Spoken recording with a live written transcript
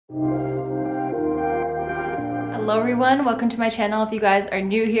Hello everyone, welcome to my channel. If you guys are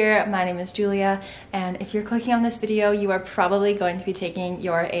new here, my name is Julia, and if you're clicking on this video, you are probably going to be taking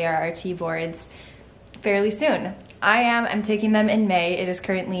your ARRT boards fairly soon. I'm taking them in May. It is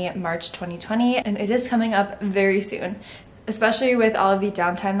currently March 2020, and it is coming up very soon. Especially with all of the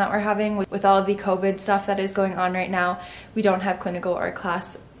downtime that we're having, with all of the COVID stuff that is going on right now, we don't have clinical or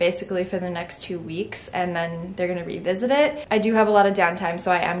class basically for the next 2 weeks, and then they're going to revisit it. I do have a lot of downtime,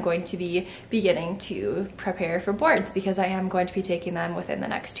 so I am going to be beginning to prepare for boards because I am going to be taking them within the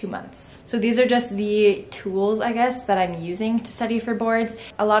next 2 months. So these are just the tools, I guess, that I'm using to study for boards.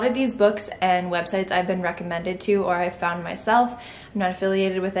 A lot of these books and websites I've been recommended to or I've found myself. I'm not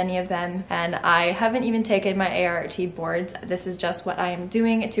affiliated with any of them, and I haven't even taken my ARRT boards. This is just what I am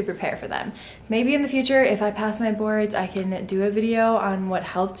doing to prepare for them. Maybe in the future, if I pass my boards, I can do a video on what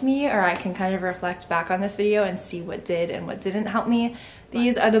helped me, or I can kind of reflect back on this video and see what did and what didn't help me.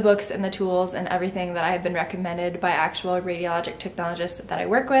 These are the books and the tools and everything that I have been recommended by actual radiologic technologists that I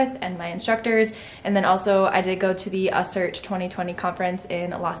work with and my instructors. And then also I did go to the 𝙗𝙪𝙨𝙨 2020 conference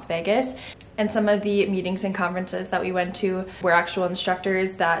in Las Vegas. And some of the meetings and conferences that we went to were actual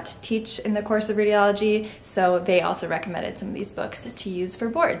instructors that teach in the course of radiology, so they also recommended some of these books to use for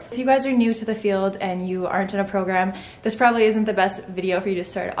boards. If you guys are new to the field and you aren't in a program, this probably isn't the best video for you to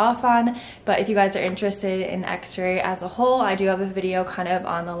start off on, but if you guys are interested in X-ray as a whole, I do have a video kind of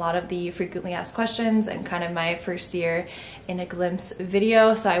on a lot of the frequently asked questions and kind of my first year in a glimpse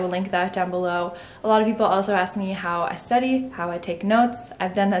video, so I will link that down below. A lot of people also ask me how I study, how I take notes.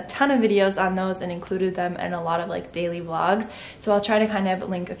 I've done a ton of videos on those and included them in a lot of like daily vlogs, so I'll try to kind of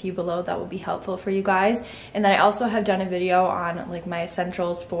link a few below that will be helpful for you guys. And then I also have done a video on like my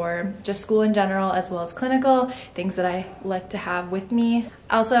essentials for just school in general as well as clinical, things that I like to have with me.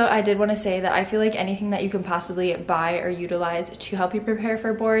 Also, I did want to say that I feel like anything that you can possibly buy or utilize to help you prepare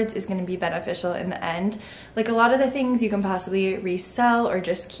for boards is going to be beneficial in the end. Like a lot of the things you can possibly resell or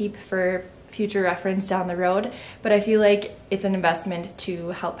just keep for future reference down the road, but I feel like it's an investment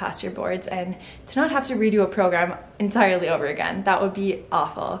to help pass your boards and to not have to redo a program entirely over again. That would be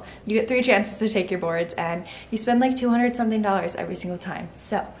awful. You get 3 chances to take your boards and you spend like $200 something every single time.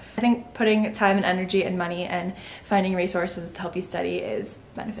 So I think putting time and energy and money and finding resources to help you study is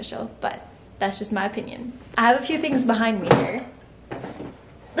beneficial, but that's just my opinion. I have a few things behind me here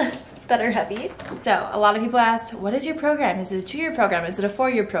that are heavy. So a lot of people ask, what is your program? Is it a 2-year program? Is it a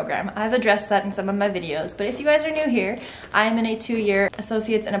 4-year program? I've addressed that in some of my videos, but if you guys are new here, I am in a 2-year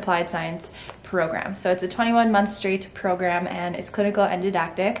Associates in Applied Science program. So it's a 21-month straight program and it's clinical and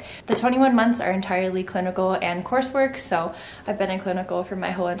didactic. The 21 months are entirely clinical and coursework, so I've been in clinical for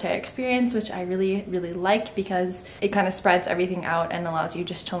my whole entire experience, which I really, really like because it kind of spreads everything out and allows you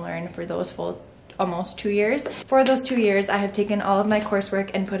just to learn for those full almost 2 years. For those 2 years, I have taken all of my coursework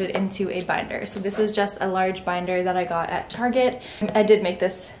and put it into a binder. So this is just a large binder that I got at Target. I did make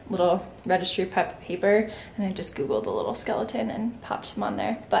this little registry prep paper and I just Googled a little skeleton and popped him on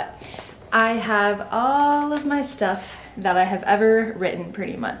there. But I have all of my stuff that I have ever written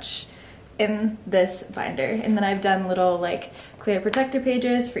pretty much in this binder. And then I've done little like clear protector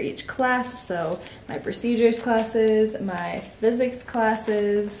pages for each class. So my procedures classes, my physics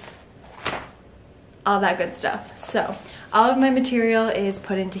classes, all that good stuff. So all of my material is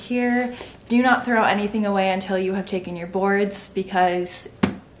put into here. Do not throw anything away until you have taken your boards because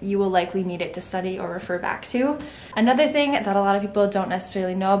you will likely need it to study or refer back to. Another thing that a lot of people don't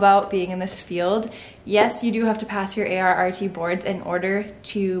necessarily know about being in this field, yes, you do have to pass your ARRT boards in order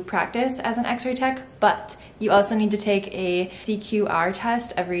to practice as an X-ray tech, but you also need to take a CQR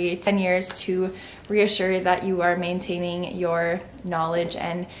test every 10 years to reassure that you are maintaining your knowledge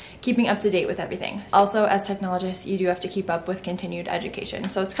and keeping up to date with everything. Also, as technologists, you do have to keep up with continued education.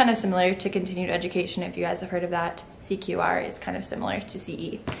 So it's kind of similar to continued education if you guys have heard of that. CQR is kind of similar to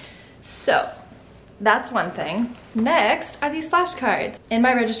CE. So that's one thing. Next are these flashcards. In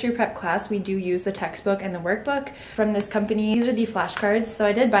my registry prep class, we do use the textbook and the workbook from this company. These are the flashcards. So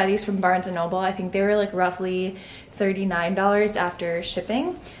I did buy these from Barnes & Noble. I think they were like roughly $39 after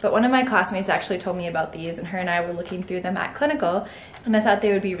shipping. But one of my classmates actually told me about these, and her and I were looking through them at clinical, and I thought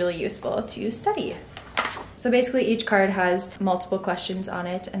they would be really useful to study. So basically each card has multiple questions on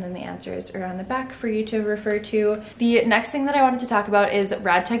it and then the answers are on the back for you to refer to. The next thing that I wanted to talk about is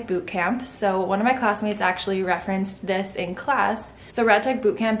Rad Tech Bootcamp. So one of my classmates actually referenced this in class. So Rad Tech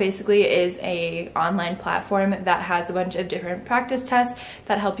Bootcamp basically is an online platform that has a bunch of different practice tests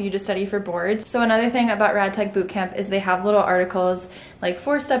that help you to study for boards. So another thing about Rad Tech Bootcamp is they have little articles like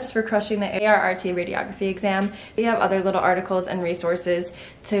 4 steps for crushing the ARRT radiography exam. They have other little articles and resources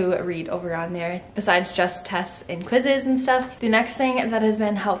to read over on there besides just tests and quizzes and stuff. The next thing that has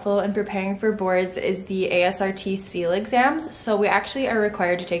been helpful in preparing for boards is the ASRT SEAL exams. So we actually are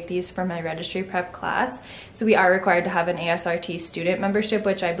required to take these for my registry prep class. So we are required to have an ASRT student membership,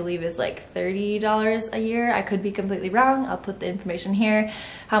 which I believe is like $30 a year. I could be completely wrong. I'll put the information here,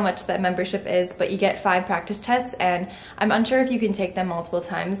 how much that membership is, but you get 5 practice tests, and I'm unsure if you can take them multiple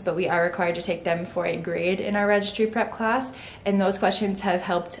times, but we are required to take them for a grade in our registry prep class, and those questions have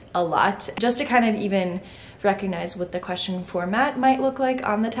helped a lot just to kind of even recognize what the question format might look like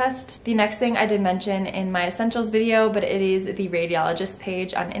on the test. The next thing I did mention in my essentials video, but it is the radiologist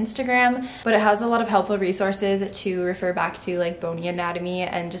page on Instagram, but it has a lot of helpful resources to refer back to, like bony anatomy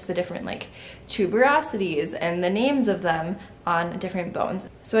and just the different like tuberosities and the names of them on different bones.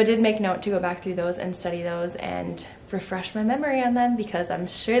 So I did make note to go back through those and study those and refresh my memory on them because I'm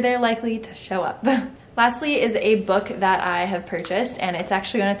sure they're likely to show up. Lastly is a book that I have purchased, and it's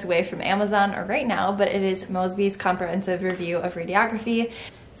actually on its way from Amazon right now, but it is Mosby's Comprehensive Review of Radiography.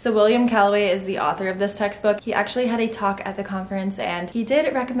 So William Calloway is the author of this textbook. He actually had a talk at the conference and he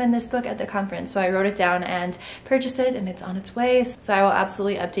did recommend this book at the conference. So I wrote it down and purchased it, and it's on its way. So I will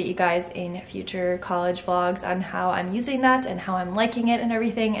absolutely update you guys in future college vlogs on how I'm using that and how I'm liking it and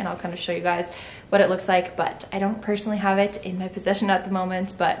everything. And I'll kind of show you guys what it looks like, but I don't personally have it in my possession at the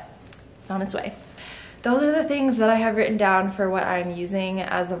moment, but it's on its way. Those are the things that I have written down for what I'm using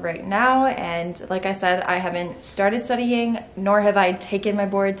as of right now, and like I said, I haven't started studying, nor have I taken my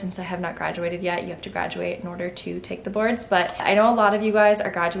board since I have not graduated yet. You have to graduate in order to take the boards, but I know a lot of you guys are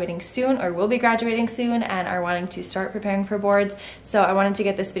graduating soon or will be graduating soon and are wanting to start preparing for boards, so I wanted to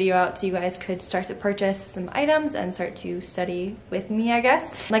get this video out so you guys could start to purchase some items and start to study with me, I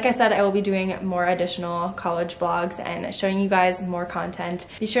guess. Like I said, I will be doing more additional college vlogs and showing you guys more content.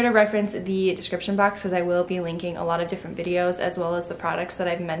 Be sure to reference the description box because I will be linking a lot of different videos as well as the products that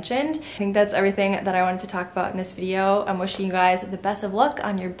I've mentioned. I think that's everything that I wanted to talk about in this video. I'm wishing you guys the best of luck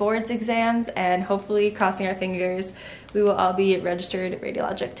on your boards exams, and hopefully, crossing our fingers, we will all be registered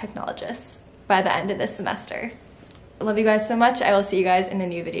radiologic technologists by the end of this semester. I love you guys so much. I will see you guys in a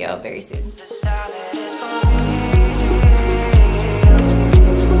new video very soon.